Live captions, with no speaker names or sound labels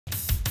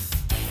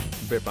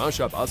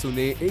बिपाशा बासु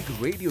ने एक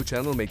radio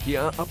channel में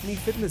किया अपनी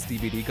फिटनेस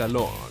डीवीडी का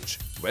लॉन्च।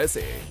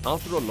 वैसे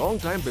after a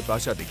long time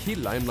Bipasha दिखी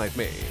लाइमलाइट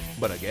में,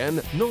 but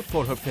again not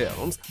for her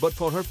films but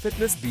for her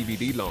fitness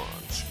DVD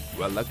launch.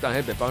 Well, लगता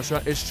है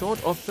बिपाशा इज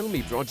शॉर्ट ऑफ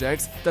फिल्मी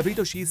प्रोजेक्ट्स, तभी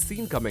तो she is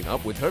seen coming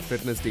up with her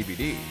fitness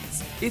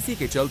DVDs. इसी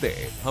के चलते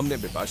हमने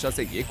बिपाशा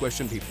से ये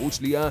क्वेश्चन भी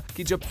पूछ लिया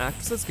कि जब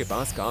एक्ट्रेसेस के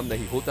पास काम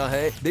नहीं होता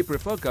है, they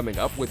prefer coming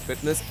up with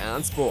fitness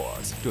and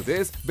sports. To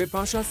this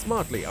Bipasha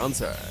smartly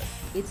answered,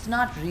 It's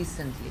not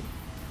recently.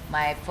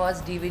 My first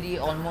DVD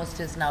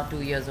almost is now 2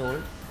 years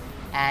old,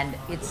 and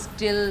it's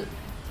still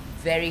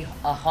very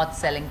a hot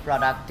selling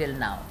product till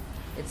now.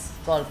 It's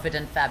called Fit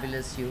and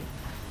Fabulous You,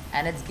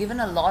 and it's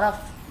given a lot of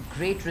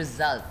great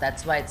result.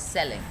 That's why it's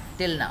selling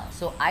till now.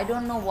 So I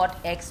don't know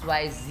what X,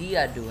 Y, Z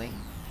are doing.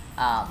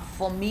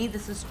 For me,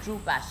 this is true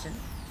passion,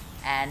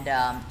 and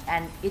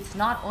it's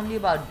not only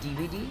about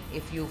DVD.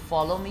 If you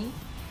follow me,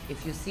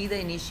 if you see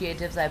the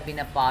initiatives I've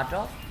been a part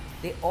of,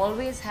 they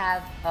always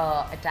have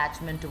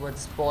attachment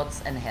towards sports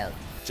and health.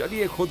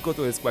 चलिए खुद को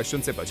तो इस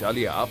question से बचा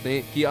लिया आपने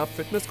कि आप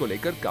फिटनेस को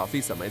लेकर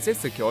काफी समय से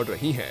सिक्योर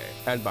रही हैं,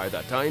 and by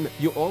that time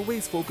you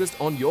always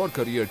focused on your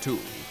career to.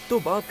 तो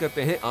बात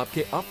करते हैं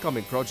आपके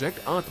अपकमिंग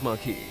प्रोजेक्ट आत्मा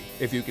की।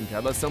 If you can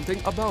tell us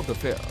something about the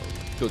film,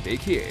 तो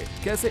देखिए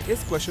कैसे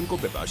इस क्वेश्चन को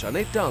बिपाशा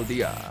ने टाल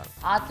दिया।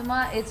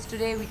 Atma, it's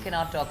today we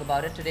cannot talk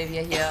about it. Today we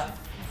are here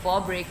for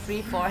Break Free,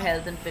 for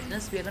health and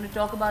fitness. We are going to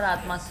talk about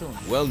Atma soon.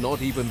 Well,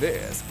 not even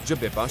this. जब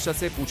बिपाशा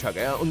से पूछा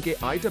गया उनके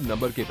item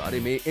number के बारे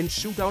में इन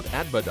shoot out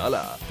add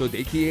बदाला, तो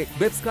देखिए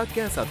बिप्स का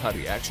कैसा था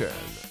reaction.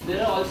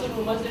 There are also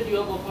rumors that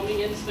you are performing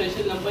in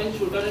special number in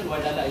shootout and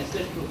Vadala. Is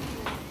that true?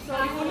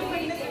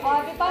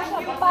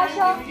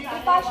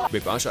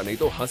 Bipasha ने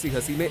तो हंसी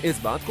हंसी में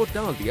इस बात को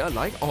टाल दिया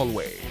like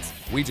always.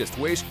 We just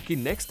wish कि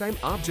next time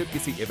आप जब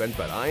किसी इवेंट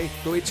पर आए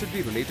तो it should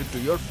be related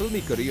to your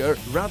filmy career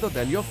rather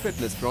than your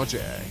fitness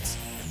projects.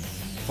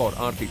 For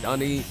Aarti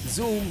Dani,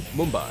 Zoom,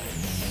 Mumbai.